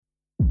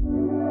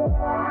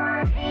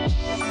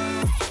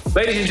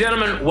Ladies and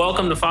gentlemen,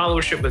 welcome to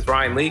Followership with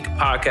Ryan Leak, a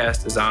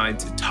podcast designed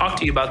to talk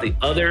to you about the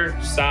other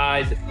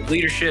side of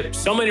leadership.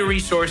 So many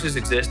resources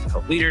exist to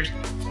help leaders.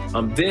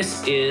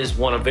 This is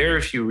one of very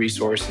few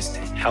resources to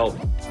help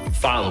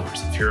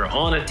followers. If you're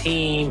on a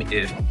team,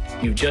 if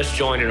you've just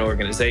joined an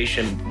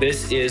organization,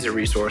 this is a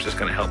resource that's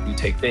going to help you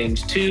take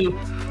things to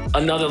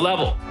another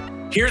level.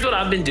 Here's what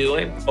I've been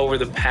doing over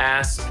the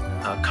past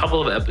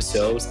couple of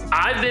episodes.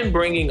 I've been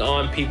bringing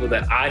on people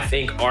that I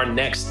think are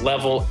next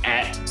level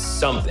at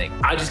something.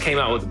 I just came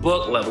out with a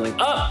book, Leveling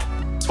Up,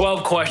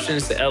 12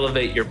 questions to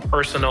elevate your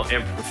personal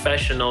and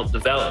professional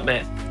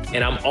development.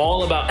 And I'm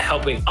all about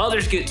helping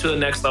others get to the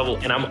next level.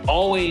 And I'm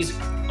always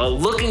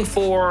looking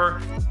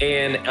for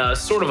and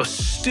sort of a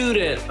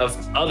student of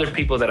other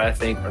people that I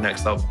think are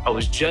next level. I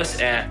was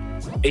just at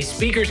a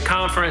speakers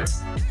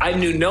conference. I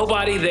knew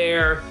nobody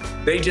there.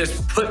 They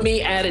just put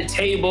me at a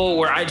table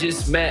where I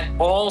just met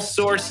all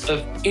sorts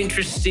of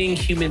interesting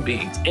human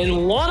beings.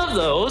 And one of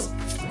those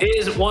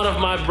is one of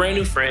my brand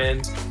new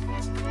friends,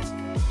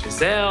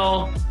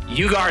 Giselle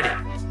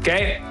Ugarte,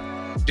 okay?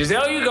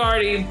 Giselle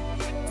Ugarte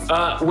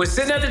was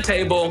sitting at the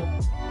table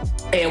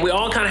and we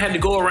all kind of had to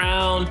go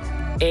around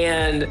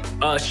and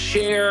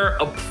share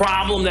a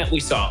problem that we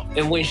saw.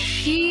 And when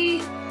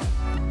she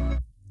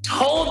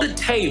told the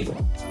table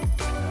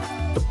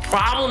the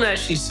problem that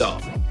she saw,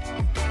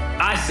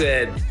 I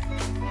said,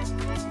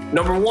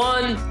 number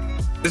one,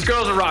 this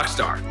girl's a rock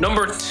star.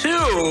 Number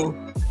two,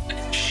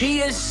 she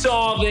is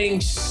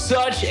solving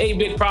such a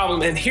big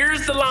problem. And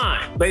here's the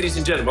line, ladies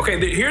and gentlemen.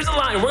 Okay, here's the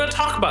line. We're going to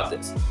talk about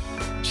this.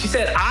 She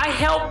said, I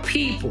help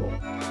people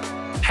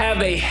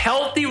have a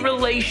healthy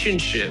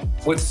relationship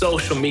with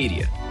social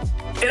media.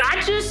 And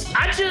I just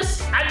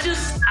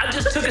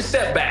took a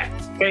step back.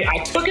 Okay, I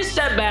took a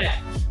step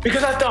back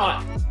because I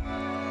thought,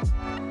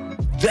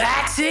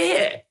 that's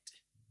it.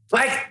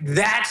 Like,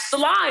 that's the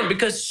line,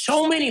 because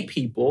so many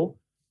people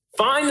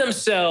find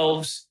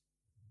themselves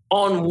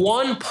on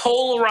one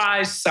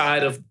polarized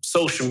side of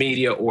social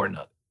media or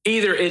another.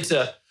 Either it's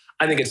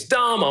I think it's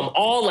dumb, I'm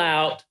all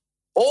out,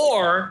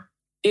 or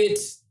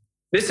it's,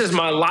 this is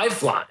my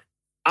lifeline.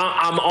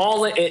 I'm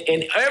all in,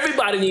 and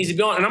everybody needs to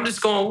be on. And I'm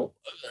just going,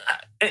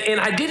 and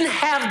I didn't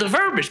have the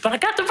verbiage, but I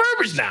got the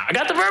verbiage now. I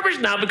got the verbiage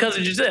now because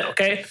of Giselle,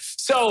 okay?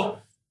 So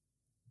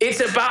it's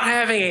about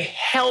having a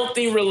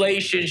healthy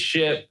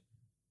relationship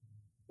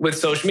with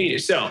social media.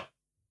 So,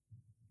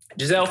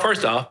 Giselle,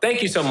 first off,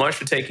 thank you so much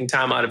for taking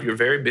time out of your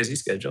very busy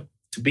schedule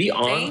to be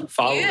on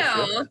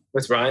Follow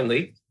with Ryan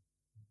Leak.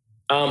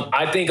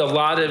 I think a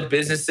lot of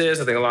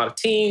businesses, I think a lot of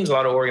teams, a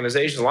lot of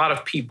organizations, a lot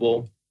of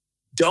people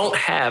don't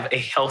have a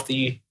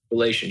healthy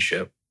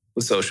relationship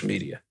with social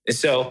media. And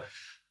so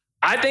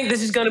I think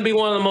this is going to be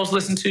one of the most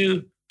listened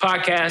to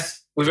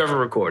podcasts we've ever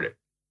recorded,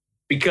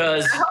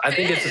 because I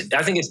think it's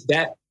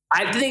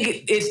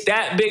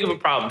that big of a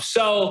problem.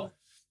 So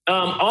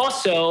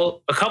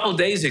also, a couple of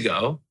days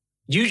ago,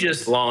 you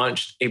just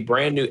launched a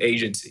brand new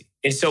agency.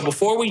 And so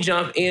before we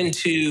jump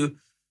into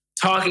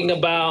talking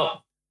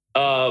about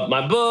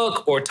my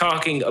book or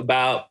talking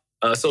about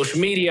social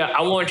media,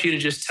 I want you to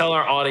just tell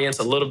our audience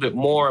a little bit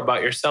more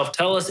about yourself.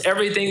 Tell us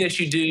everything that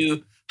you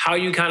do, how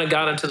you kind of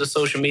got into the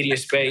social media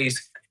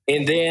space.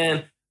 And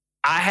then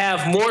I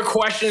have more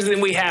questions than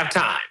we have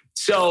time.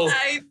 So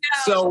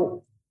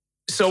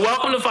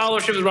welcome to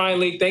Followership with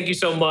Ryan Leak. Thank you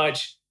so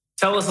much.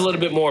 Tell us a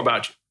little bit more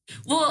about you.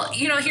 Well,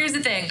 here's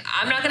the thing.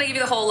 I'm not going to give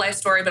you the whole life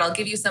story, but I'll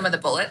give you some of the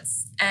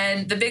bullets.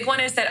 And the big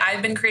one is that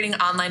I've been creating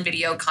online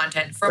video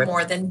content for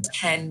more than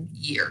 10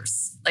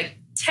 years. Like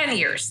 10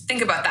 years.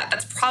 Think about that.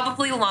 That's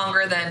probably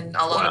longer than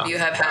a lot of you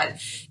have had.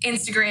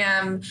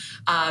 Instagram,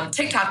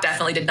 TikTok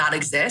definitely did not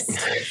exist.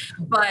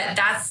 But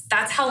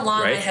that's how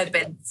long I have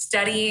been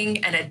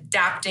studying and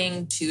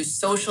adapting to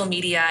social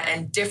media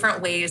and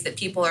different ways that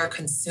people are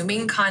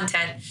consuming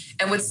content.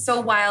 And what's so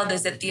wild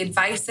is that the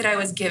advice that I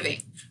was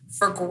giving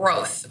for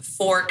growth,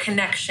 for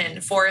connection,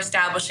 for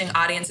establishing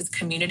audiences,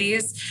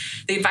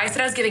 communities, the advice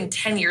that I was giving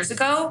 10 years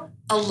ago,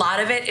 a lot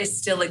of it is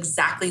still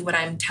exactly what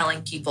I'm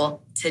telling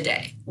people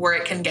today, where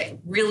it can get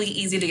really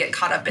easy to get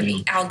caught up in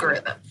the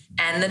algorithm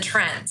and the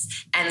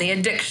trends and the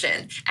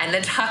addiction and the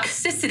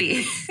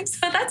toxicity.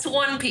 So that's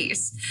one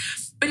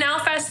piece. But now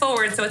fast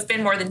forward, so it's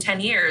been more than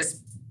 10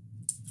 years,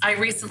 I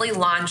recently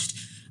launched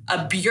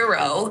a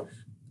bureau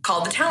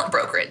called the Talent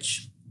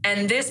Brokerage.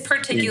 And this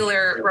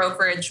particular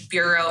brokerage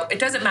bureau, it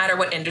doesn't matter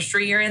what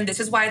industry you're in. This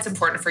is why it's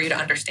important for you to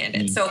understand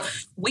it. So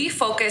we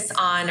focus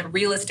on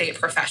real estate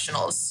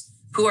professionals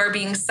who are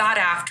being sought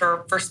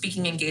after for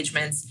speaking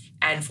engagements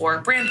and for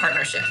brand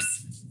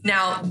partnerships.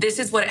 Now, this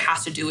is what it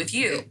has to do with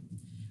you.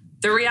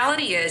 The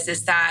reality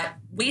is that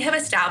we have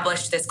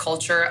established this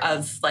culture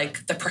of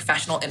like the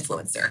professional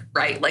influencer,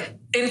 right? Like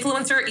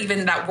influencer,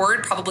 even that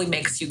word probably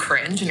makes you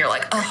cringe and you're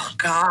like, oh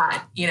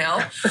God,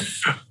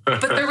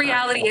 But the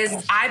reality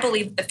is, I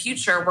believe the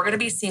future, we're going to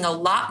be seeing a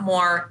lot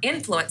more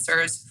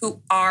influencers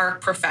who are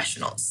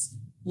professionals,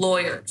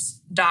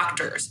 lawyers,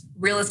 doctors,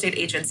 real estate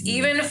agents,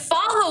 even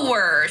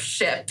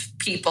followership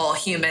people,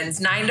 humans,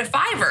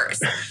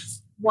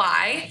 9-to-5ers.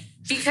 Why?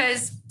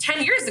 Because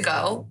 10 years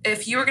ago,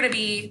 if you were going to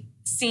be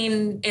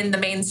seen in the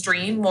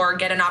mainstream or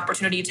get an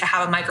opportunity to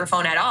have a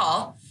microphone at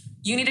all,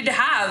 you needed to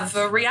have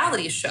a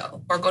reality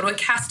show or go to a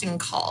casting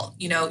call.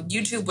 You know,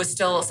 YouTube was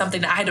still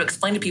something that I had to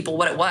explain to people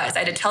what it was. I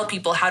had to tell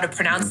people how to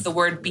pronounce the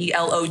word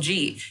blog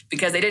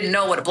because they didn't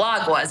know what a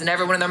blog was, and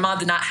everyone and their mom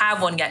did not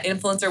have one yet.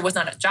 Influencer was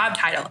not a job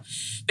title.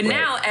 But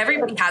now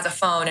everybody has a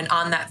phone, and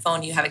on that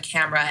phone you have a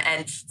camera.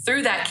 And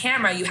through that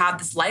camera, you have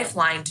this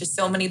lifeline to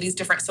so many of these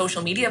different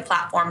social media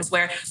platforms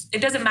where it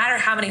doesn't matter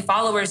how many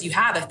followers you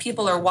have. If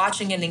people are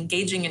watching and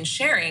engaging and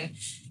sharing,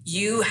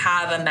 you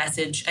have a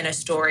message and a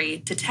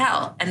story to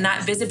tell. And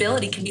that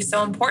visibility can be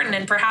so important.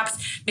 And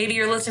perhaps maybe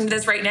you're listening to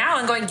this right now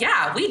and going,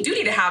 yeah, we do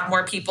need to have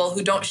more people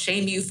who don't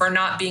shame you for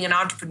not being an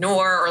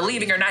entrepreneur or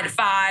leaving your 9 to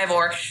 5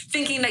 or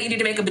thinking that you need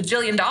to make $1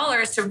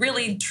 bajillion to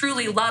really,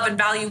 truly love and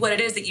value what it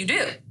is that you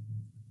do.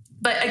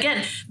 But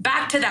again,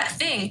 back to that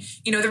thing,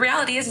 you know, the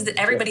reality is that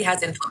everybody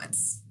has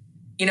influence.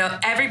 You know,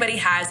 everybody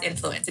has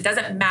influence. It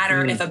doesn't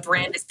matter if a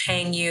brand is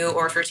paying you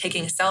or if you're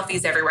taking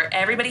selfies everywhere.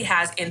 Everybody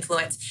has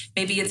influence.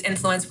 Maybe it's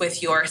influence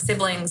with your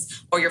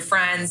siblings or your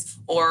friends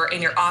or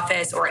in your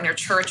office or in your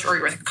church or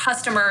your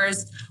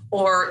customers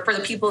or for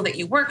the people that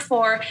you work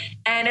for.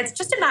 And it's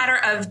just a matter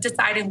of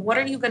deciding, what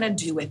are you going to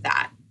do with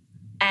that?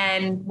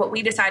 And what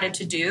we decided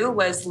to do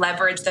was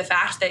leverage the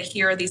fact that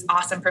here are these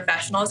awesome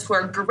professionals who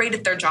are great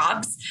at their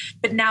jobs,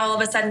 but now all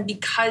of a sudden,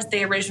 because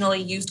they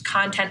originally used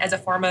content as a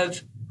form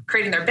of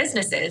creating their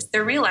businesses,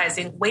 they're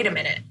realizing, wait a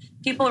minute,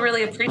 people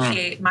really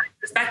appreciate my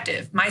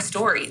perspective, my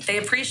story. They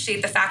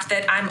appreciate the fact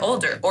that I'm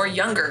older or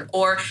younger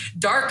or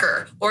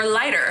darker or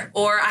lighter,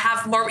 or I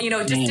have more, you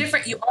know, just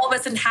different. You all of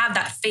a sudden have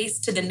that face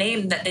to the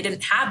name that they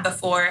didn't have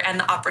before and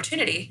the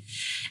opportunity.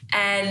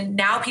 And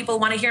now people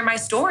want to hear my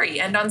story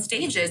and on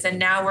stages. And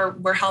now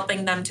we're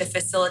helping them to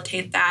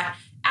facilitate that,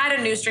 add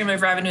a new stream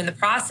of revenue in the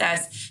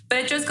process. But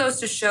it just goes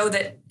to show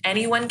that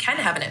anyone can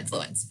have an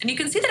influence. And you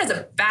can see that as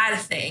a bad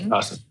thing.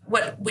 Awesome.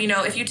 What, you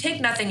know, if you take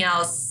nothing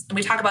else, and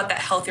we talk about that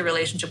healthy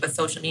relationship with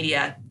social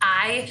media,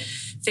 I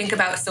think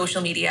about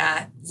social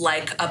media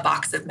like a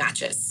box of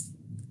matches.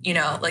 You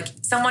know, like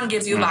someone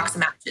gives you a box of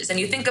matches, and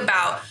you think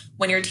about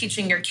when you're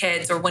teaching your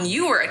kids or when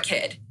you were a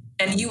kid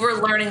and you were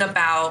learning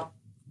about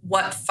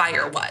what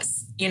fire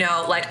was. You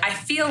know, like I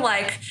feel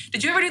like,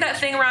 did you ever do that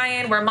thing,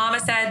 Ryan, where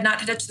mama said not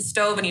to touch the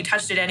stove and you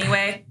touched it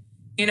anyway?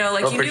 You know,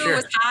 like you knew it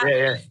was hot.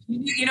 Yeah.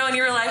 You know, and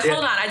you were like,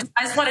 hold on, I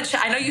just want to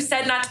check. I know you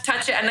said not to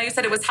touch it. I know you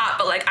said it was hot,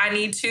 but like I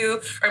need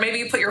to. Or maybe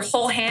you put your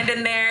whole hand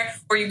in there,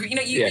 or you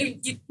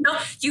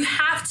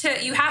have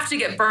to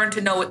get burned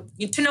to know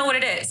what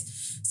it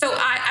is. So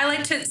I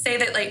like to say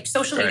that like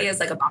social media is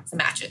like a box of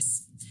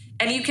matches,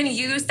 and you can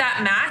use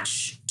that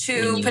match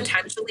to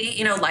potentially,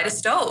 you know, light a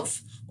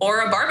stove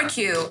or a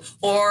barbecue,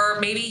 or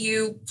maybe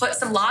you put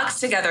some logs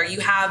together. You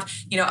have,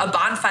 you know, a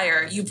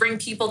bonfire. You bring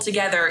people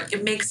together.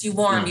 It makes you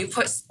warm. You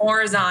put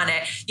s'mores on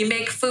it. You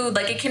make food.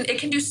 Like it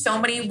can do so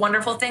many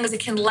wonderful things. It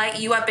can light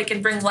you up. It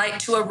can bring light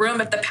to a room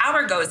if the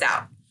power goes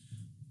out.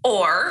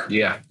 Or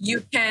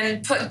you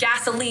can put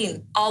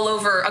gasoline all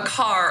over a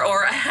car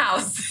or a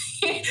house.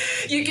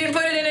 You can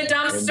put it in a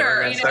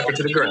dumpster.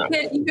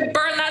 You can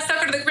burn that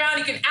sucker to the ground.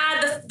 You can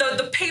add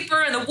the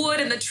paper and the wood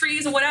and the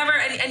trees and whatever,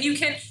 and you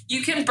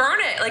can burn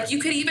it. Like you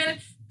could even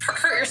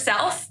hurt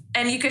yourself,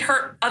 and you could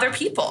hurt other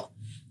people.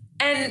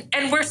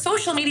 And where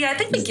social media, I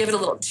think we give it a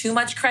little too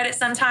much credit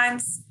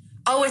sometimes.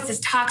 Oh, it's this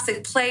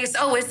toxic place.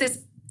 Oh, it's this.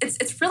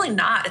 It's really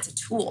not. It's a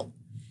tool,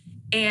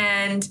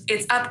 and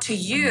it's up to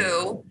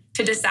you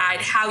to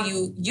decide how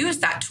you use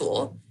that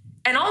tool,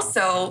 and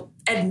also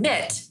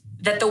admit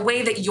that the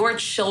way that your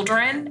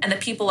children and the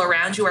people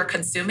around you are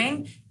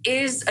consuming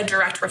is a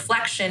direct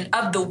reflection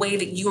of the way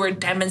that you are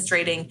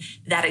demonstrating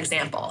that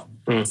example.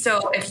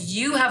 So if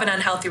you have an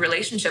unhealthy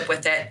relationship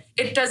with it,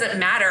 it doesn't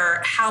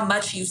matter how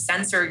much you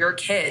censor your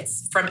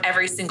kids from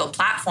every single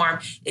platform.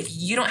 If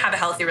you don't have a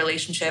healthy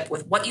relationship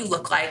with what you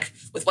look like,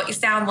 with what you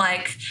sound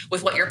like,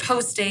 with what you're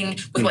posting,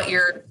 with what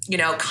you're, you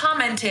know,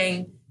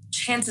 commenting,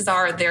 chances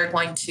are they're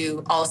going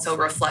to also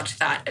reflect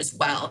that as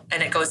well.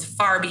 And it goes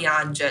far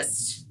beyond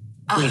just,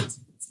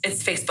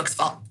 it's Facebook's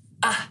fault.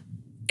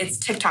 It's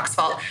TikTok's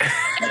fault.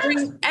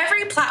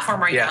 Every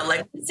platform right now,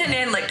 like listen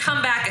in, like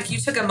come back. If you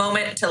took a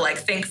moment to like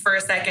think for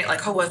a second,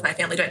 like, oh, what's my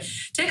family doing?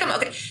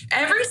 Okay.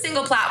 Every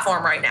single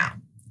platform right now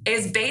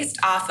is based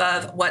off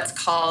of what's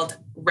called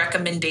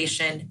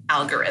recommendation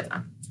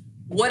algorithm.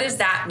 What does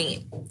that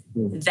mean?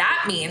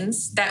 That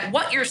means that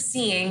what you're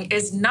seeing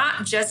is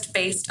not just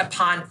based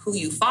upon who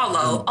you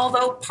follow,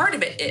 although part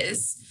of it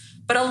is,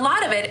 but a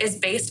lot of it is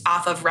based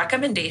off of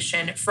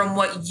recommendation from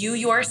what you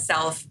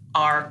yourself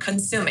are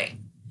consuming.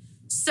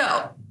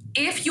 So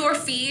if your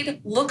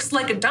feed looks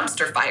like a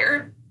dumpster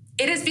fire,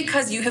 it is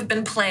because you have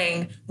been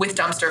playing with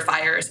dumpster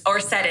fires or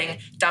setting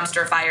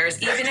dumpster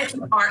fires. Even if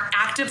you aren't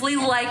actively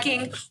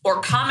liking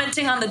or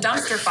commenting on the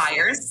dumpster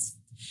fires,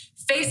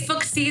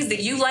 Facebook sees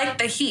that you like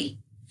the heat.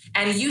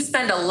 and you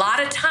spend a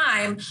lot of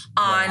time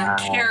on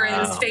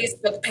Karen's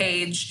Facebook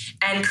page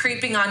and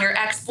creeping on your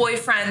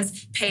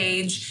ex-boyfriend's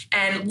page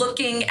and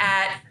looking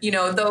at,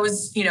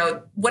 those,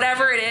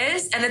 whatever it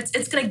is, and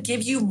it's going to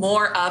give you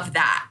more of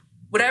that.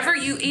 Whatever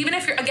even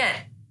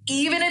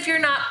if you're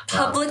not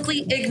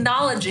publicly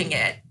acknowledging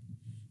it,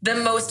 the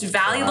most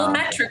valuable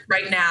metric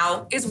right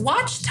now is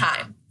watch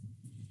time.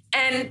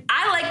 And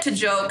I like to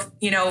joke,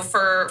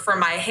 for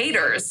my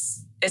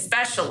haters,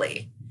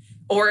 especially,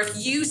 or if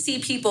you see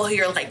people who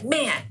you're like,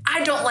 man,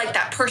 I don't like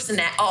that person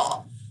at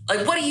all.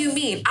 Like, what do you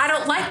mean? I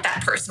don't like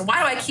that person. Why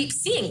do I keep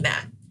seeing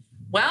them?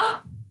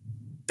 Well,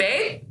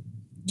 babe,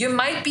 you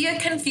might be a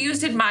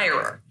confused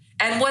admirer.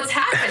 And what's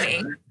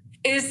happening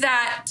is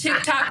that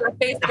TikTok or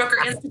Facebook or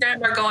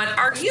Instagram are going,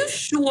 are you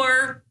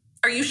sure?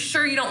 Are you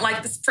sure you don't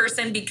like this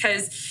person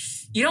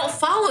because you don't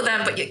follow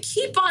them, but you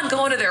keep on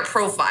going to their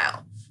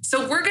profile?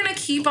 So we're going to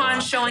keep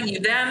on showing you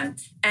them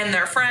and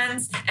their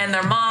friends and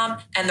their mom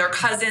and their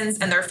cousins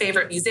and their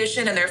favorite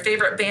musician and their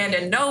favorite band.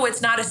 And no,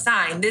 it's not a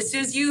sign. This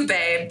is you,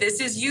 babe.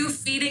 This is you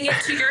feeding it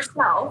to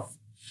yourself.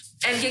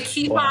 And you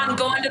keep on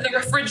going to the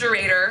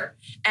refrigerator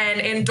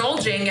and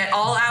indulging at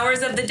all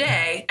hours of the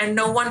day. And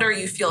no wonder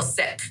you feel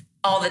sick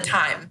all the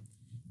time.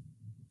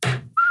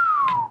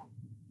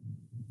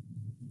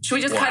 Should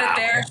we just cut it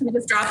there? Should we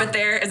just drop it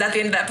there? Is that the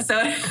end of the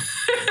episode?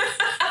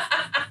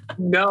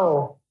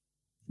 No,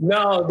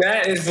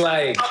 that is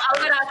like...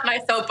 I'm going to have my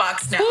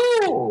soapbox now.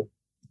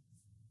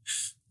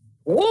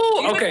 Woo!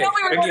 Okay.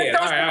 Again,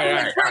 all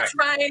right.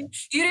 Ryan.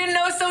 You didn't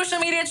know social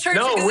media church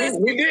exists? No,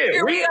 we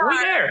did. We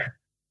there.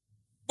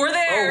 We're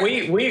there. Oh,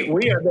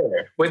 we are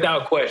there.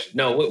 Without question.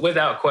 No,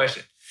 without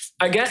question.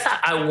 I guess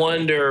I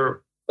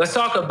wonder... Let's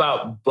talk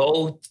about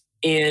both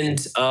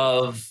ends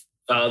of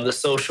the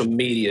social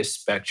media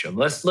spectrum.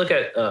 Let's look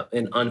at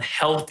an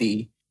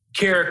unhealthy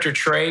character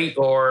trait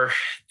or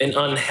an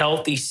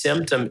unhealthy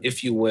symptom,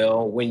 if you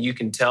will, when you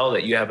can tell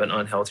that you have an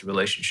unhealthy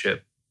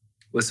relationship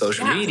with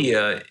social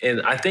media.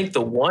 And I think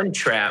the one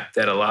trap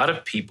that a lot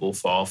of people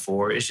fall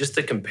for is just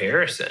the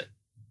comparison.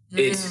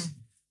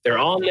 They're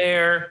on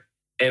there,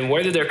 and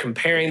whether they're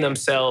comparing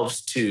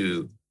themselves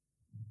to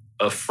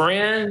a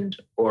friend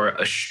or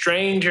a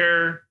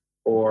stranger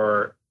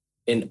or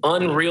an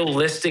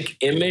unrealistic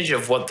image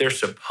of what they're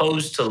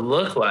supposed to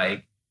look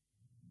like,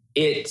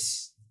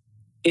 it's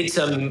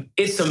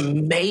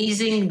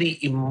amazing the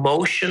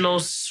emotional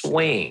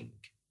swing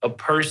a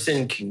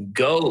person can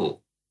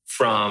go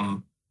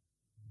from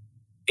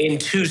in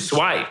 2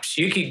 swipes.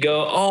 You could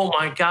go, oh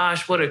my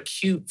gosh, what a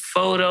cute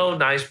photo,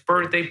 nice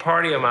birthday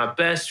party of my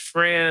best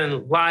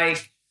friend.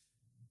 Like,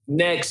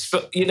 next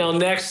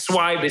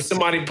swipe is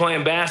somebody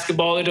playing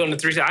basketball. They're doing a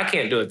 360. I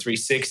can't do a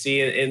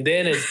 360. And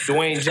then it's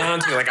Dwayne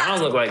Johnson. Like, I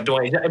don't look like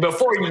Dwayne Johnson.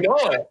 Before you know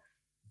it,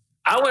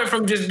 I went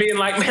from just being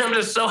like, man, I'm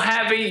just so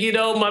happy,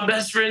 my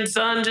best friend's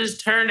son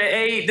just turned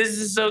 8. This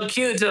is so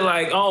cute, to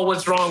like, oh,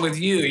 what's wrong with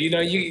you? You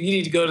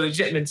need to go to the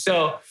gym. And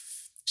so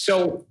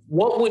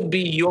what would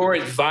be your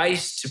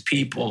advice to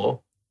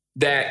people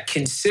that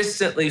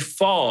consistently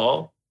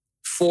fall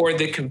for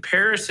the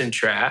comparison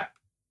trap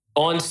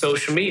on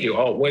social media,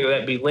 whether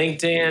that be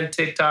LinkedIn,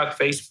 TikTok,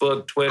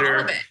 Facebook,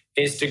 Twitter,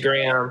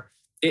 Instagram?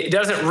 It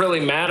doesn't really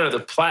matter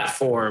the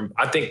platform.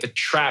 I think the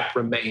trap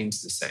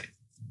remains the same.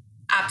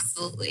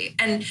 Absolutely.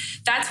 And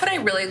that's what I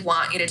really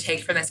want you to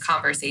take from this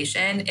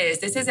conversation is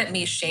this isn't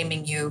me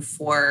shaming you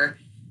for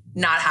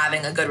not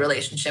having a good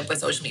relationship with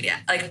social media.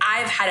 Like,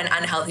 I've had an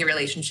unhealthy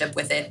relationship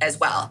with it as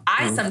well.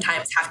 I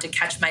sometimes have to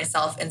catch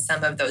myself in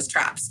some of those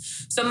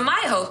traps. So my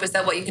hope is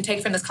that what you can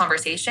take from this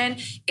conversation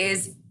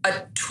is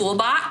a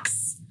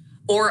toolbox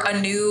or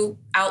a new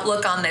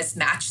outlook on this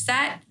match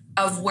set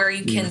of where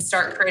you can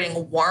start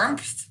creating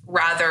warmth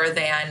rather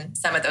than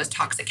some of those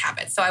toxic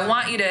habits. So I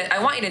want you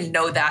to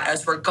know that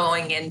as we're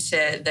going into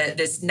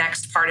this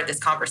next part of this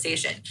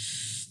conversation.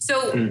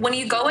 So when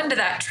you go into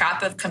that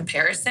trap of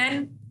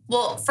comparison,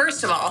 well,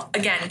 first of all,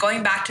 again,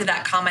 going back to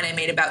that comment I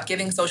made about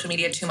giving social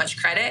media too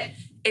much credit,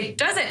 it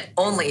doesn't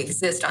only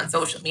exist on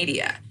social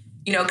media.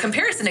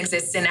 Comparison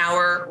exists in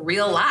our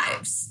real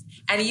lives.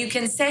 And you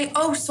can say,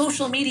 oh,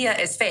 social media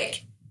is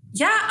fake.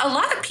 Yeah, a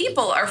lot of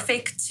people are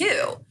fake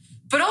too.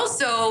 But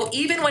also,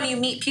 even when you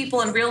meet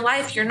people in real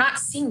life, you're not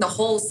seeing the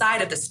whole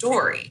side of the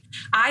story.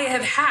 I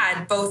have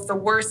had both the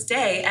worst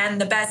day and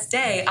the best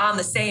day on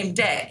the same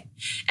day.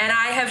 And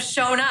I have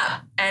shown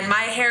up and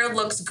my hair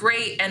looks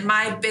great and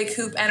my big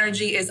hoop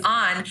energy is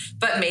on,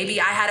 but maybe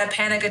I had a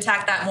panic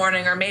attack that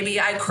morning, or maybe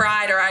I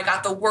cried, or I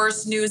got the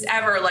worst news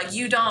ever. Like,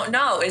 you don't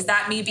know. Is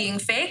that me being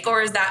fake,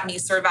 or is that me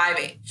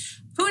surviving?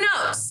 Who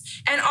knows?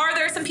 And are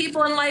there some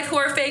people in life who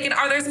are fake, and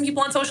are there some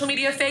people on social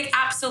media fake?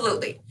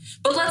 Absolutely.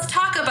 But let's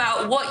talk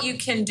about what you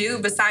can do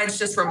besides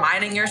just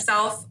reminding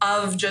yourself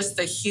of just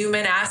the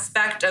human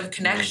aspect of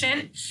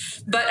connection.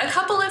 But a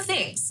couple of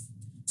things.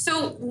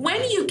 So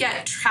when you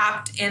get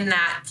trapped in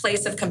that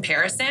place of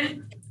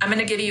comparison, I'm going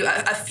to give you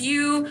a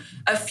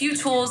few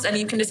tools, and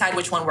you can decide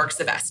which one works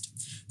the best.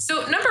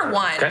 So number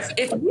one,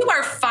 if you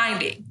are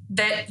finding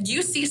that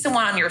you see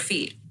someone on your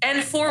feed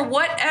and for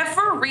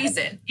whatever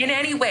reason, in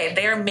any way,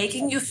 they are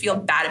making you feel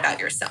bad about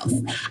yourself.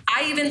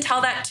 I even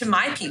tell that to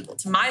my people,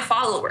 to my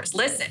followers.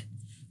 Listen,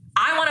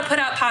 I want to put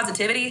out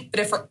positivity,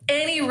 but if for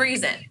any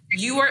reason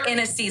you are in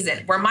a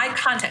season where my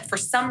content for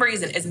some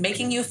reason is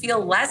making you feel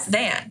less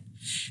than,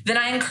 then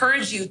I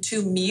encourage you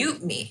to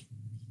mute me,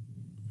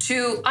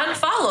 to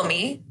unfollow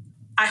me.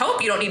 I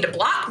hope you don't need to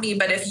block me,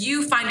 but if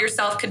you find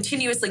yourself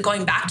continuously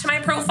going back to my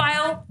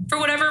profile for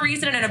whatever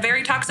reason in a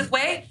very toxic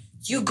way,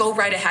 you go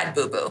right ahead,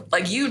 boo-boo.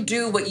 Like, you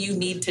do what you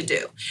need to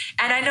do.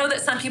 And I know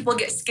that some people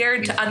get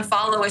scared to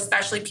unfollow,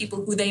 especially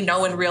people who they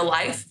know in real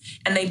life,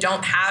 and they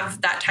don't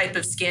have that type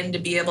of skin to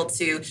be able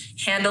to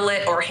handle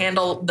it or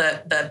handle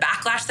the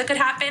backlash that could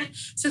happen.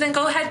 So then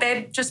go ahead,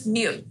 babe, just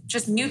mute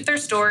their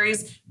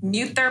stories,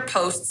 mute their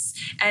posts,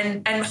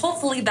 and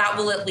hopefully that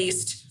will at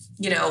least,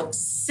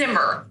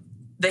 simmer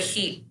the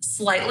heat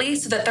slightly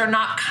so that they're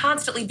not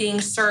constantly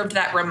being served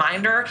that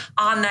reminder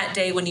on that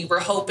day when you were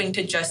hoping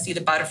to just see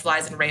the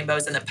butterflies and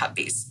rainbows and the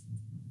puppies.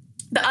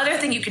 The other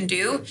thing you can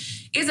do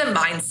is a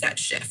mindset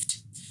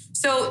shift.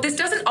 So this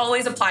doesn't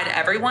always apply to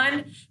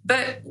everyone,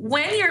 but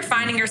when you're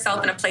finding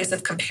yourself in a place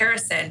of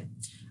comparison,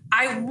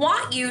 I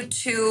want you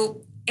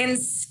to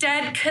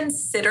instead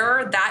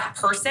consider that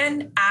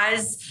person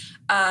as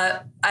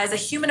a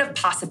human of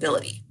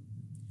possibility.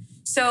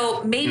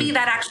 So maybe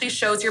that actually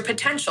shows your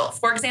potential.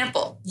 For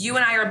example, you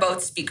and I are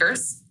both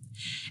speakers,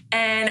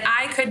 and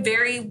I could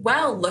very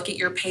well look at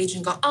your page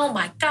and go, oh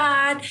my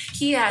God,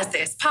 he has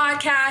this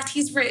podcast.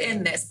 He's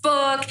written this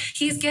book.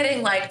 He's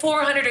getting like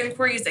 400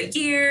 inquiries a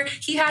year.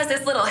 He has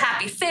this little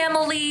happy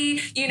family.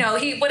 He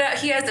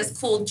has this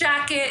cool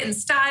jacket and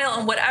style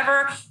and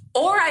whatever.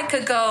 Or I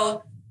could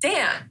go,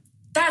 damn,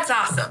 that's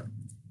awesome.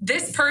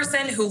 This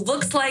person who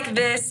looks like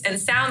this and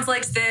sounds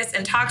like this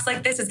and talks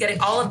like this is getting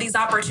all of these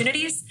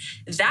opportunities.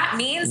 That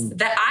means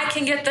that I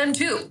can get them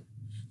too.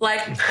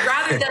 Like,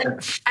 rather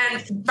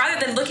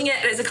than looking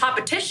at it as a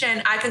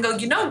competition, I can go,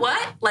 you know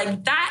what?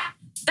 Like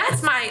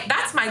that's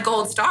my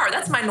gold star.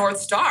 That's my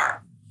North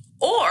Star.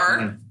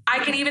 Or I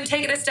can even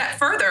take it a step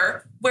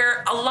further,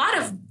 where a lot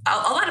of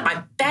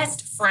my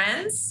best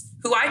friends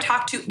who I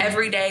talk to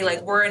every day,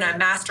 like we're in a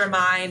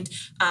mastermind,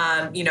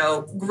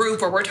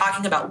 group where we're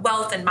talking about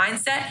wealth and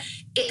mindset.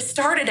 It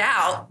started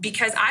out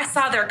because I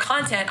saw their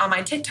content on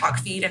my TikTok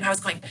feed and I was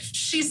going,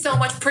 she's so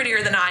much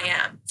prettier than I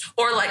am.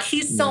 Or like,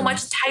 he's so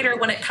much tighter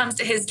when it comes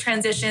to his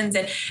transitions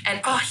and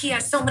oh, he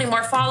has so many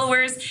more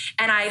followers.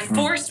 And I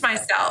forced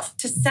myself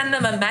to send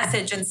them a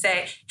message and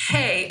say,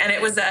 hey, and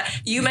it was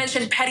you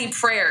mentioned petty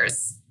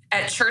prayers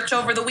at church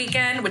over the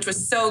weekend, which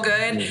was so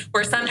good,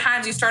 where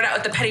sometimes you start out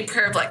with the petty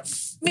prayer of like,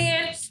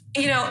 man,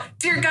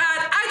 dear God,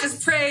 I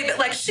just pray that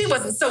like she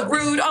wasn't so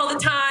rude all the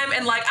time.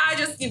 And like, I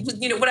just,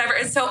 whatever.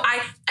 And so I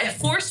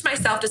forced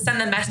myself to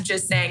send them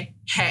messages saying,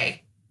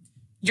 hey,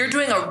 you're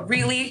doing a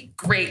really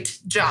great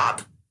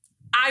job.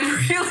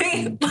 I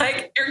really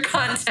like your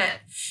content.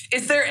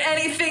 Is there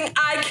anything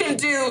I can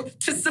do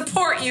to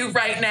support you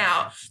right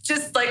now?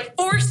 Just like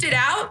forced it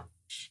out.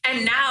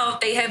 And now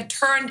they have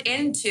turned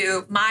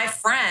into my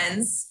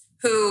friends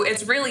who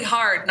it's really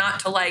hard not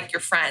to like your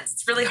friends.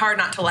 It's really hard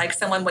not to like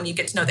someone when you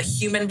get to know the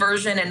human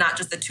version and not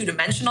just the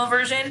two-dimensional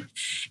version.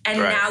 And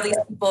now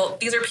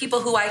these are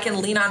people who I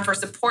can lean on for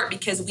support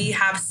because we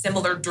have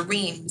similar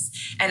dreams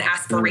and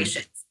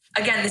aspirations.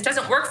 Again, this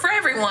doesn't work for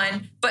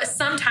everyone, but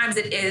sometimes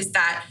it is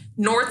that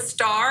North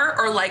Star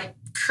or like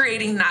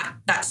creating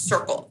that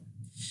circle.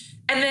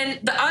 And then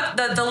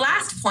the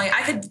last point,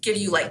 I could give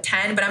you like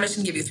 10, but I'm just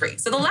gonna give you 3.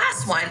 So the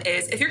last one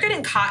is if you're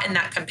getting caught in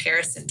that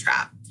comparison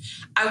trap,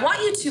 I want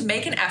you to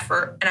make an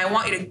effort and I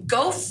want you to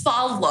go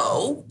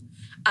follow,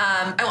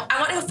 I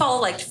want you to follow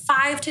like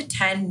 5 to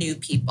 10 new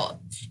people.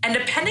 And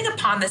depending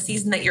upon the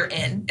season that you're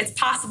in, it's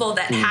possible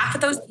that half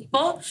of those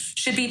people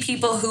should be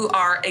people who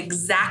are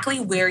exactly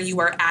where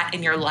you are at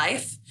in your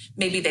life.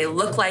 Maybe they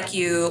look like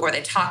you, or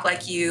they talk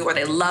like you, or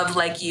they love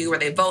like you, or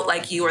they vote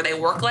like you, or they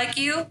work like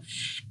you.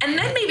 And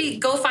then maybe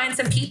go find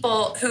some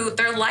people who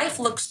their life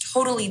looks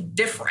totally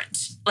different,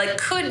 like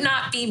could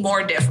not be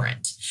more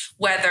different.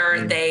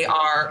 Whether they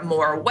are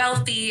more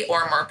wealthy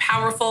or more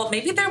powerful,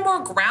 maybe they're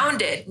more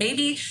grounded.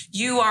 Maybe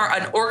you are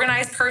an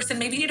organized person.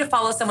 Maybe you need to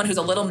follow someone who's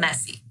a little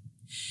messy.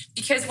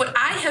 Because what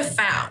I have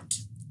found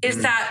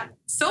is that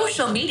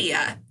social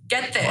media,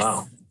 get this,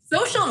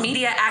 social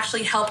media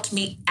actually helped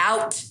me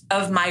out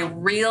of my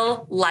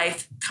real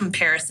life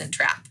comparison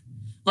trap.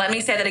 Let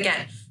me say that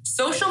again.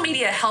 Social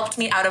media helped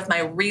me out of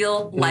my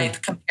real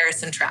life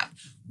comparison trap.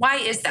 Why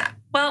is that?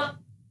 Well,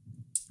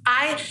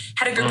 I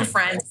had a group of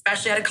friends,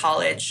 especially out of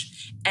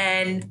college,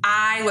 and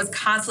I was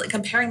constantly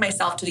comparing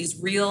myself to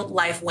these real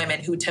life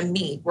women who to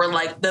me were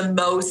like the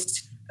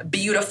most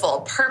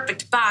beautiful,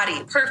 perfect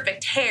body,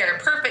 perfect hair,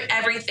 perfect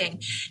everything.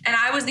 And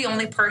I was the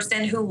only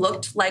person who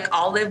looked like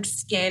olive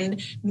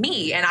skinned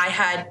me. And I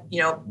had,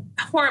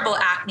 horrible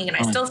acne and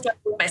I still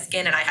struggled with my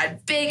skin and I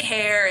had big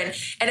hair.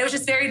 And it was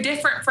just very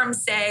different from,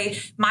 say,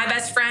 my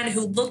best friend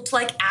who looked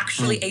like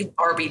actually a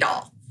Barbie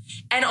doll.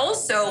 And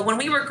also, when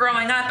we were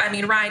growing up, I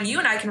mean, Ryan, you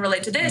and I can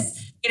relate to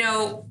this, you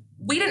know,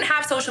 we didn't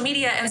have social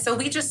media. And so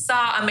we just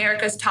saw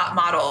America's Top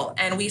Model,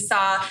 and we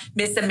saw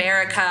Miss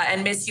America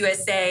and Miss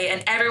USA,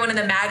 and everyone in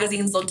the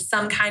magazines looked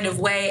some kind of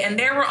way. And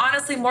there were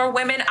honestly more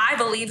women, I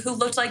believe, who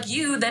looked like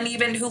you than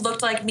even who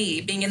looked like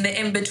me, being in the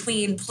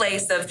in-between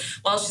place of,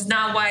 well, she's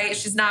not white,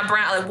 she's not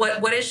brown. Like,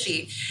 what is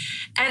she?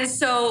 And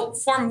so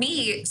for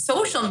me,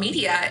 social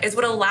media is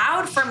what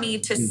allowed for me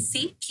to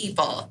see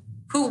people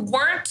who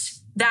weren't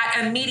that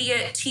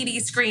immediate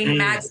TV screen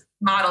magazine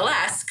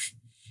model-esque.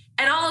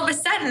 And all of a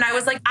sudden, I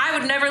was like, I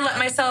would never let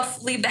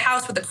myself leave the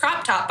house with a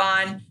crop top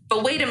on.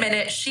 But wait a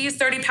minute, she's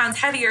 30 pounds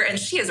heavier and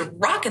she is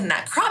rocking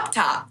that crop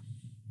top.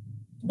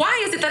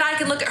 Why is it that I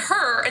can look at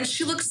her and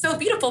she looks so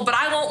beautiful, but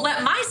I won't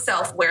let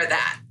myself wear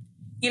that?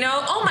 You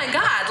know, oh my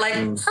God,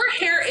 like her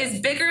hair is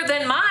bigger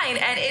than mine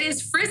and it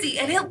is frizzy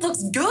and it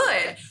looks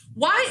good.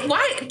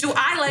 Why do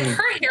I like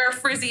her hair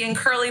frizzy and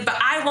curly, but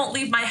I won't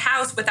leave my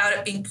house without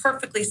it being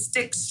perfectly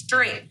stick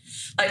straight?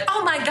 Like,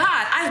 oh my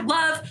God, I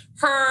love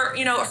her,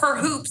 you know, her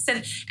hoops.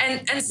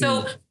 And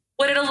so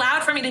what it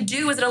allowed for me to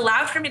do is it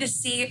allowed for me to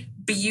see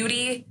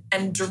beauty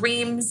and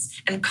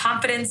dreams and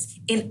confidence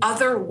in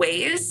other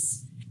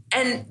ways.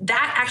 And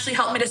that actually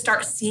helped me to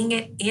start seeing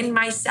it in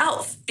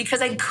myself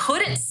because I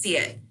couldn't see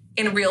it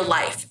in real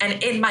life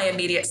and in my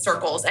immediate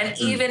circles and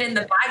even in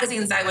the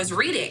magazines I was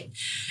reading.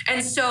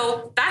 And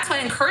so that's why I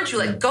encourage you,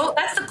 like, go.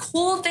 That's the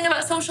cool thing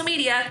about social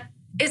media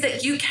is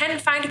that you can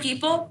find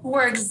people who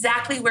are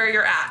exactly where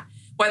you're at.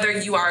 Whether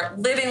you are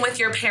living with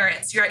your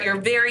parents, you're at your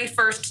very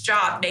first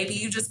job, maybe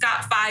you just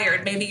got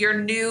fired, maybe you're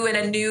new in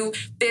a new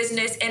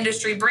business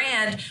industry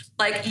brand,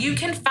 like you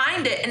can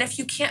find it. And if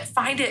you can't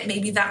find it,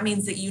 maybe that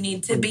means that you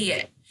need to be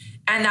it.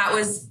 And that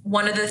was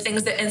one of the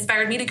things that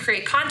inspired me to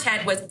create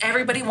content was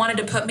everybody wanted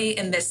to put me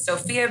in this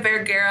Sofia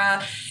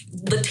Vergara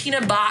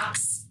Latina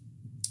box.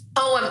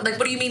 Oh, I'm like,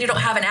 what do you mean you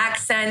don't have an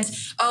accent?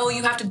 Oh,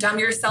 you have to dumb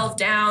yourself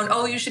down.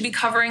 Oh, you should be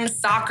covering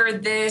soccer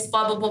this,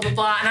 blah, blah, blah, blah,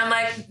 blah. And I'm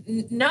like,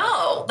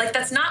 no, like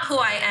that's not who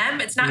I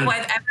am. It's not who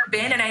I've ever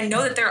been. And I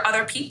know that there are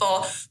other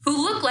people who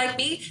look like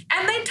me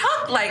and they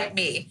talk like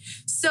me.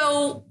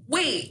 So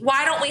wait,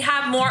 why don't we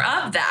have more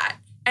of that?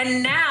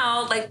 And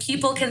now, like,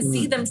 people can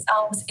see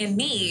themselves in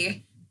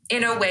me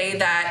in a way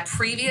that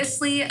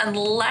previously,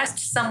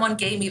 unless someone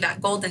gave me that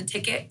golden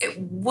ticket, it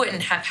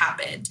wouldn't have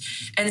happened.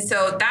 And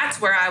so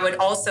that's where I would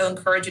also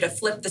encourage you to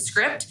flip the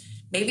script.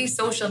 Maybe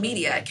social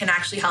media can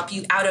actually help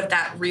you out of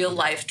that real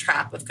life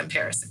trap of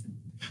comparison.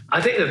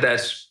 I think that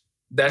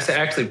that's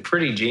actually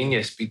pretty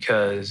genius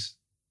because,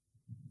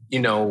 you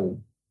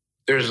know,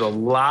 there's a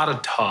lot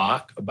of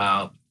talk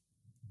about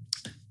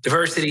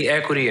diversity,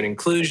 equity, and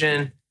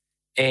inclusion.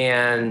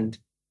 And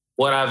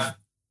what I've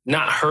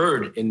not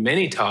heard in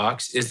many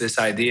talks is this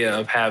idea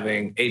of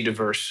having a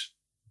diverse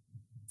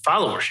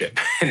followership.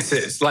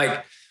 It's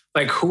like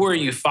who are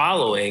you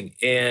following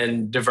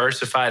and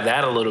diversify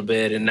that a little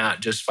bit and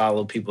not just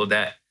follow people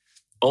that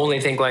only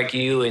think like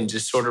you and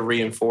just sort of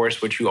reinforce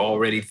what you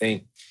already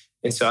think.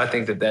 And so I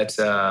think that's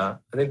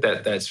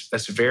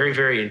very,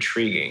 very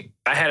intriguing.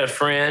 I had a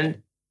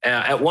friend,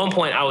 at one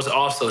point I was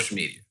off social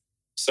media.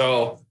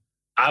 So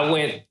I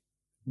went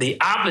the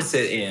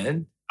opposite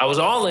end. I was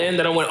all in,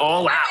 then I went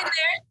all out.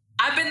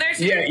 I've been there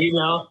too. Yeah, you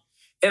know.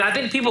 And I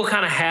think people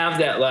kind of have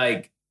that,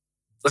 like,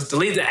 let's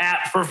delete the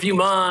app for a few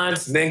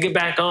months and then get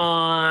back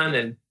on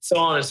and so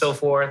on and so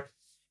forth.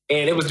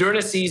 And it was during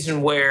a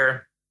season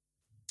where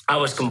I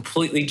was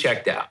completely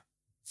checked out.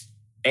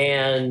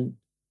 And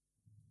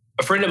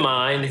a friend of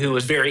mine who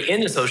was very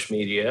into social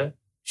media,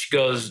 she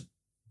goes,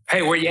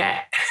 hey, where you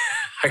at?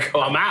 I go,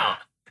 I'm out.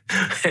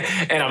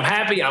 And I'm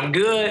happy, I'm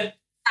good.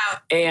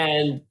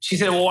 And she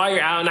said, well, while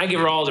you're out, and I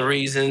give her all the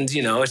reasons,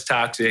 you know, it's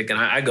toxic. And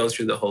I go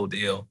through the whole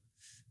deal.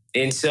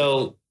 And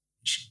so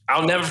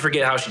I'll never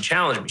forget how she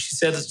challenged me. She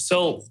said,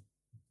 so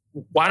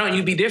why don't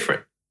you be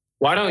different?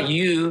 Why don't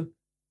you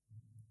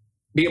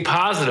be a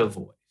positive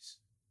voice?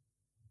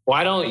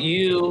 Why don't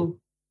you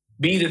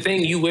be the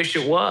thing you wish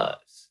it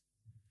was?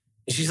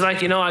 And she's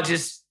like, you know,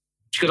 because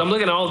I'm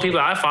looking at all the people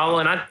I follow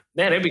and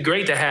man, it'd be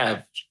great to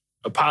have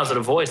a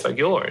positive voice like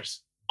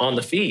yours on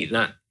the feed.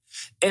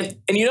 And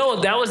you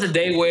know, that was a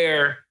day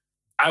where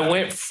I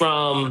went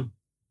from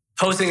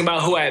posting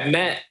about who I had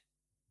met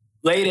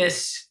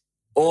latest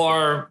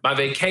or my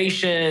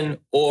vacation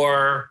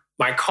or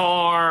my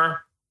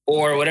car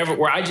or whatever,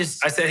 where I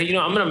said, hey, you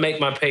know, I'm going to make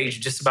my page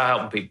just about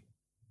helping people.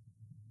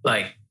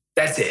 Like,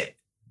 that's it.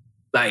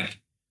 Like,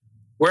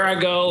 where I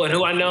go and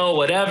who I know,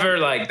 whatever,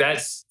 like,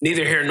 that's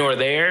neither here nor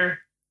there.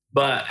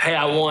 But hey,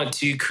 I want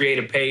to create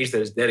a page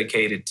that is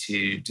dedicated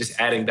to just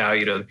adding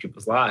value to other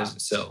people's lives.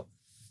 And so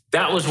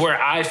that was where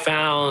I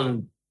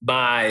found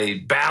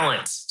my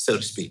balance, so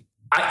to speak.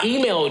 I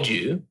emailed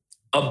you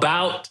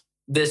about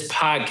this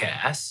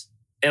podcast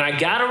and I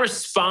got a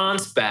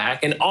response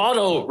back, an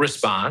auto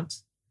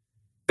response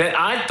that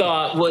I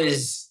thought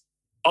was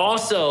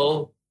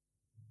also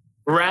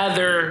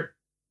rather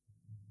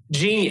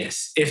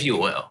genius, if you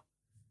will.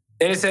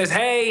 and it says,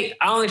 hey,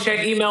 I only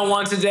check email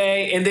once a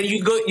day. And then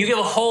you give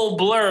a whole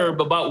blurb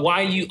about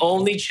why you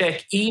only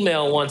check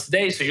email once a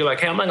day. So you're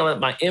like, hey, I'm not gonna let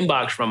my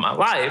inbox run my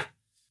life.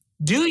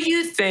 Do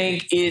you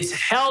think it's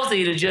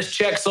healthy to just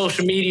check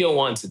social media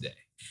once a day?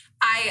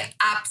 I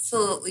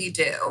absolutely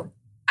do.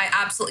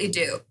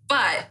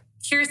 But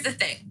here's the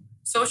thing.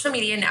 Social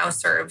media now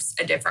serves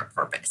a different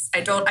purpose.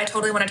 I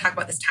totally want to talk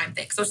about this time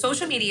thing. So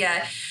social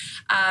media,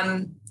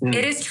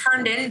 it is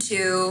turned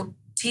into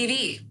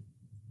TV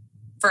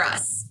for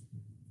us.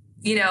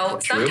 You know,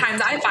 True.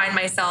 Sometimes I find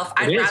myself,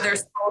 I'd rather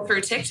scroll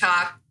through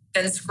TikTok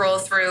than scroll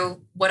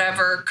through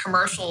whatever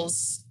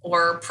commercials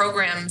or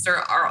programs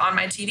are on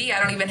my TV.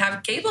 I don't even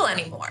have cable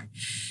anymore.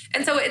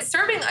 And so it's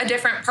serving a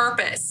different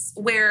purpose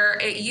where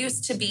it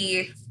used to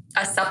be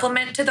a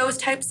supplement to those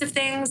types of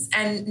things.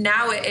 And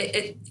now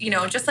it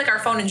just like our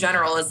phone in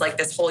general is like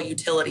this whole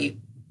utility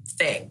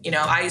thing. You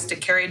know, I used to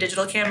carry a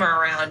digital camera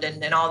around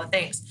and all the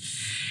things.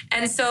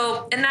 And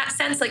so in that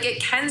sense, like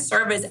it can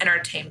serve as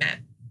entertainment.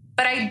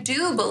 But I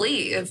do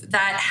believe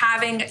that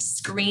having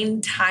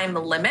screen time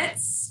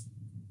limits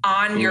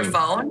on your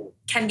phone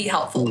can be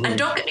helpful. And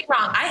don't get me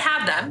wrong, I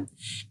have them.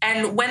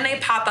 And when they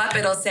pop up,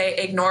 it'll say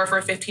ignore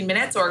for 15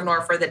 minutes or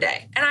ignore for the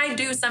day. And I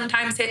do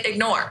sometimes hit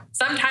ignore.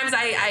 Sometimes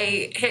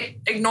I hit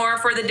ignore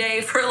for the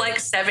day for like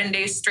 7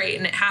 days straight,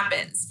 and it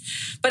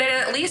happens. But it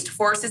at least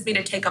forces me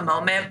to take a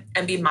moment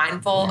and be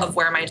mindful of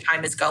where my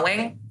time is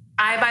going.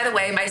 By the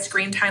way, my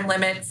screen time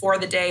limit for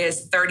the day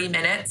is 30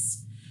 minutes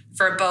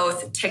for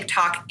both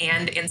TikTok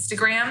and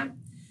Instagram.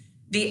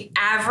 The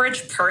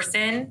average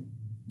person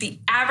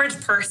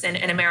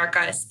in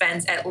America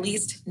spends at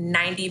least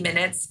 90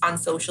 minutes on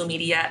social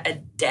media a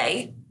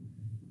day,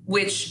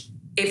 which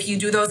if you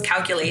do those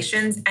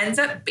calculations ends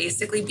up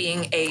basically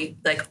being a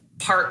like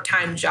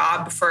part-time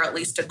job for at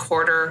least a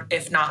quarter,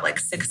 if not like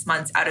 6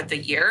 months out of the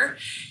year.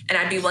 And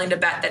I'd be willing to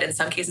bet that in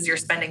some cases you're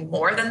spending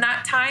more than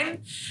that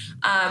time.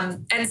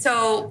 And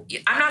so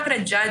I'm not going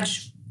to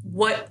judge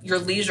what your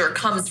leisure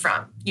comes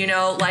from. You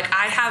know, like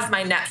I have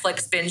my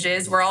Netflix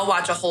binges where I'll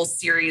watch a whole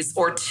series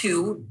or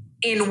two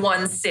in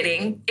one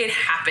sitting. It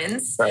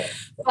happens. Right.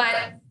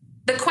 But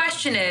the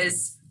question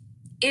is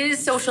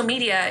social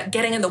media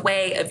getting in the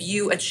way of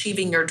you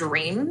achieving your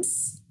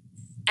dreams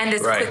and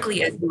as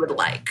quickly as you would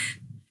like?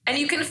 And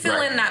you can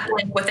fill in that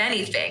blank with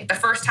anything. The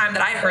first time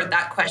that I heard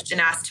that question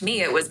asked to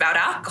me, it was about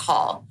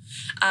alcohol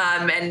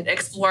and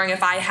exploring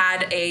if I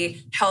had a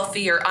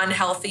healthy or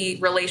unhealthy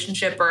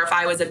relationship or if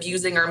I was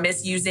abusing or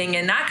misusing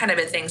and that kind of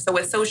a thing. So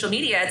with social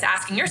media, it's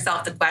asking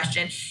yourself the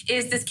question,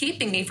 is this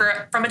keeping me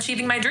from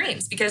achieving my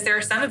dreams? Because there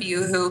are some of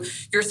you who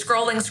you're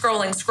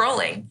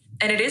scrolling,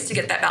 and it is to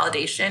get that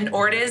validation,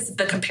 or it is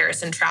the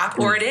comparison trap,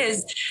 or it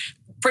is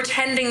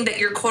pretending that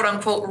you're quote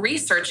unquote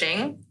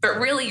researching, but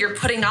really you're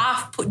putting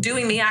off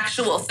doing the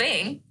actual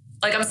thing.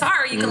 Like, I'm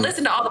sorry, you can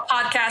listen to all the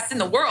podcasts in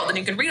the world and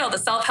you can read all the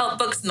self-help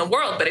books in the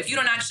world, but if you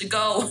don't actually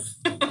go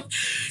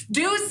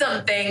do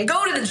something,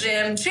 go to the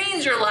gym,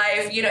 change your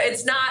life, you know,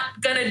 it's not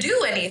gonna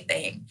do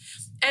anything.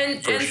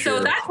 And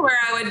so that's where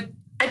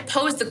I'd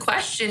pose the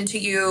question to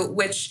you,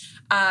 which,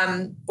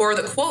 or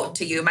the quote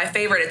to you, my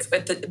favorite, it's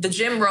the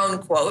Jim Rohn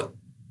quote,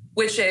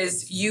 which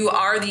is you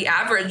are the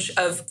average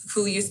of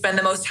who you spend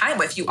the most time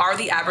with. You are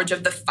the average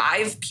of the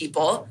 5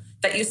 people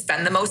that you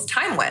spend the most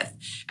time with.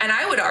 And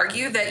I would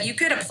argue that you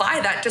could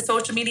apply that to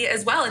social media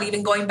as well. And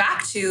even going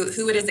back to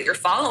who it is that you're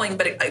following.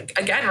 But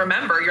again,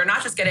 remember, you're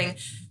not just getting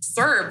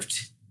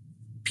served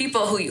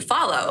people who you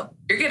follow.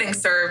 You're getting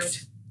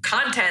served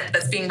content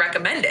that's being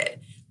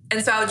recommended.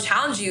 And so I would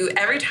challenge you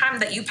every time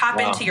that you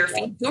pop into your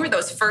feed, who are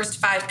those first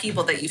 5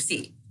 people that you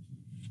see?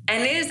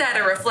 And is that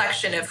a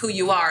reflection of who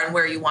you are and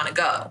where you want to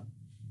go?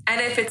 And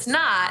if it's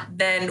not,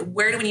 then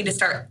where do we need to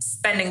start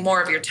spending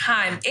more of your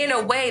time in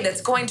a way that's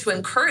going to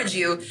encourage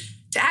you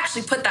to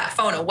actually put that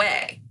phone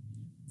away?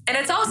 And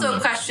it's also a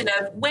question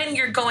of when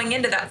you're going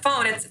into that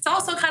phone, it's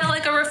also kind of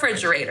like a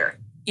refrigerator.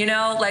 You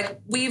know, like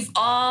we've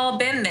all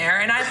been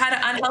there, and I've had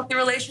an unhealthy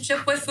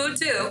relationship with food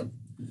too,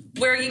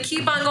 where you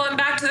keep on going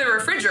back to the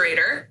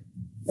refrigerator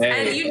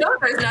and you know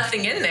there's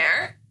nothing in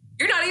there.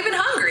 You're not even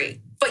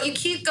hungry, but you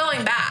keep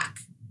going back.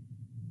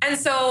 And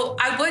so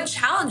I would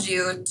challenge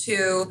you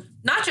to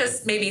not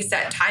just maybe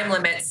set time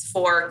limits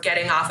for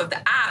getting off of the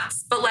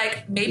apps, but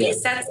like maybe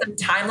set some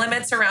time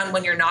limits around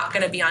when you're not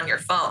going to be on your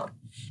phone.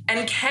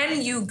 And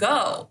can you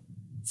go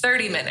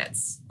 30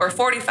 minutes or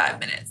 45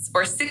 minutes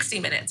or 60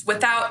 minutes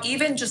without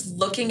even just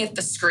looking at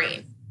the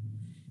screen?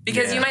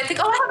 Because you might think,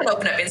 oh, I haven't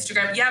opened up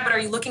Instagram. Yeah, but are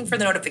you looking for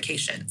the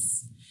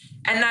notifications?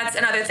 And that's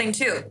another thing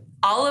too.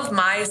 All of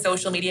my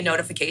social media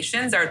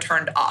notifications are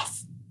turned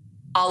off.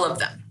 All of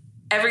them.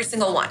 Every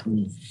single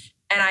one.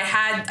 And I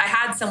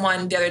had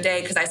someone the other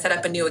day, because I set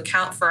up a new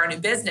account for our new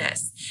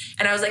business.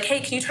 And I was like, hey,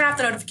 can you turn off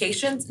the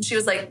notifications? And she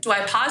was like, do I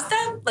pause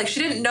them? Like,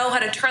 she didn't know how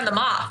to turn them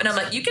off. And I'm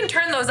like, you can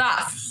turn those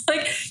off.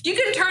 Like, you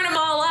can turn them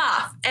all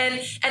off.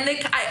 And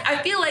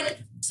I feel like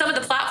some of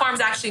the platforms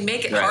actually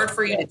make it hard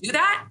for you to do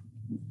that.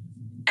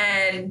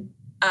 And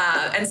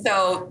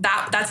so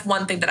that's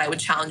one thing that I would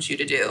challenge you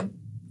to do.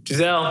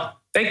 Giselle,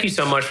 thank you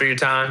so much for your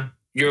time.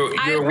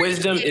 Your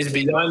wisdom is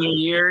beyond your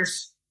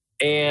years.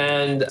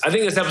 And I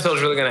think this episode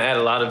is really going to add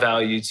a lot of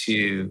value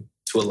to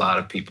a lot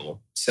of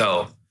people.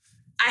 So,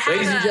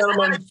 ladies and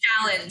gentlemen, I have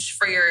a challenge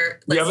for your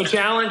listeners. You have a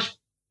challenge?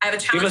 I have a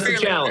challenge for your listeners. Give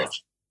us the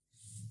challenge.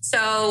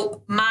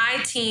 So my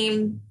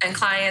team and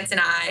clients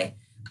and I,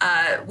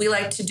 we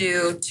like to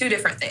do two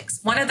different things.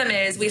 One of them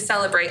is we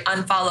celebrate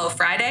Unfollow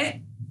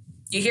Friday.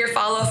 You hear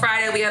Follow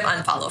Friday, we have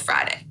Unfollow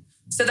Friday.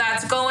 So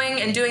that's going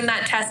and doing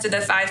that test of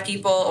the 5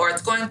 people, or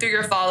it's going through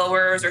your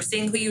followers, or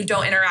seeing who you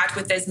don't interact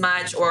with as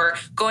much, or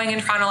going in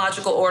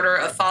chronological order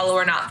of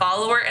follower, not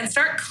follower, and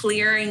start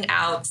clearing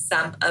out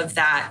some of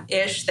that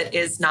ish that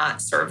is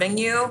not serving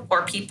you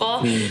or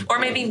people, or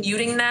maybe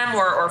muting them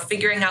or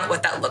figuring out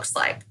what that looks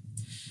like.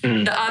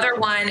 The other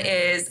one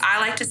is, I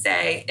like to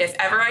say, if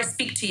ever I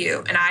speak to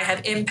you and I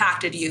have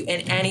impacted you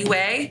in any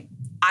way,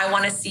 I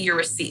want to see your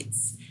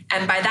receipts.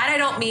 And by that, I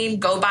don't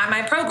mean go buy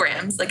my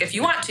programs. Like, if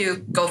you want to,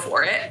 go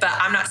for it, but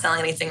I'm not selling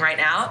anything right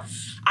now.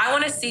 I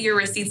want to see your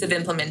receipts of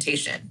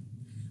implementation.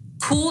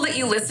 Cool that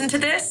you listen to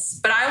this,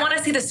 but I want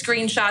to see the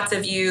screenshots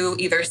of you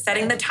either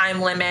setting the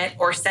time limit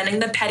or sending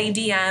the petty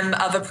DM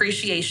of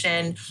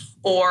appreciation,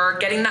 or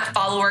getting that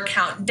follower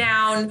count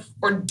down,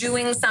 or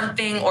doing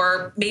something,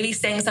 or maybe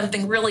saying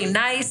something really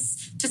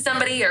nice to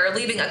somebody, or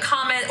leaving a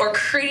comment, or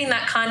creating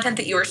that content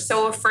that you were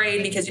so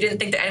afraid because you didn't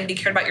think that anybody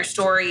cared about your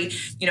story,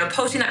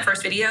 posting that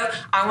first video.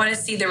 I want to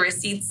see the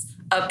receipts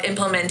of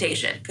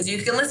implementation, because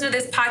you can listen to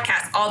this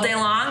podcast all day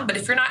long, but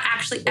if you're not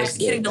actually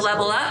executing to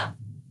level up,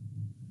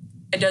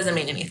 it doesn't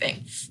mean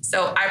anything.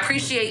 So I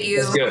appreciate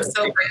you. I'm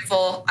so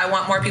grateful. I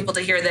want more people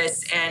to hear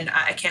this, and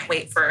I can't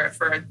wait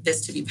for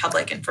this to be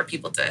public and for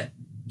people to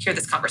hear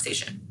this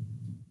conversation.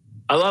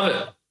 I love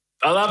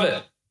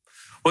it.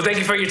 Well, thank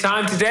you for your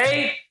time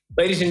today.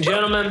 Ladies and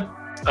gentlemen,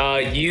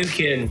 you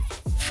can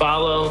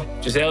follow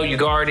Giselle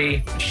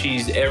Ugarte.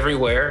 She's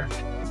everywhere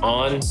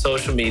on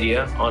social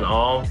media, on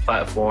all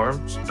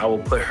platforms. I will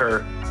put her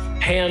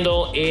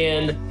handle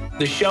in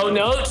the show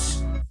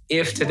notes.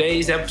 If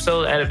today's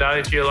episode added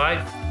value to your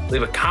life,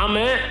 leave a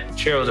comment,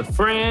 share with a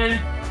friend,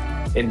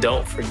 and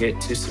don't forget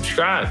to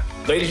subscribe.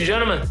 Ladies and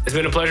gentlemen, it's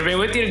been a pleasure being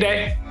with you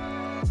today.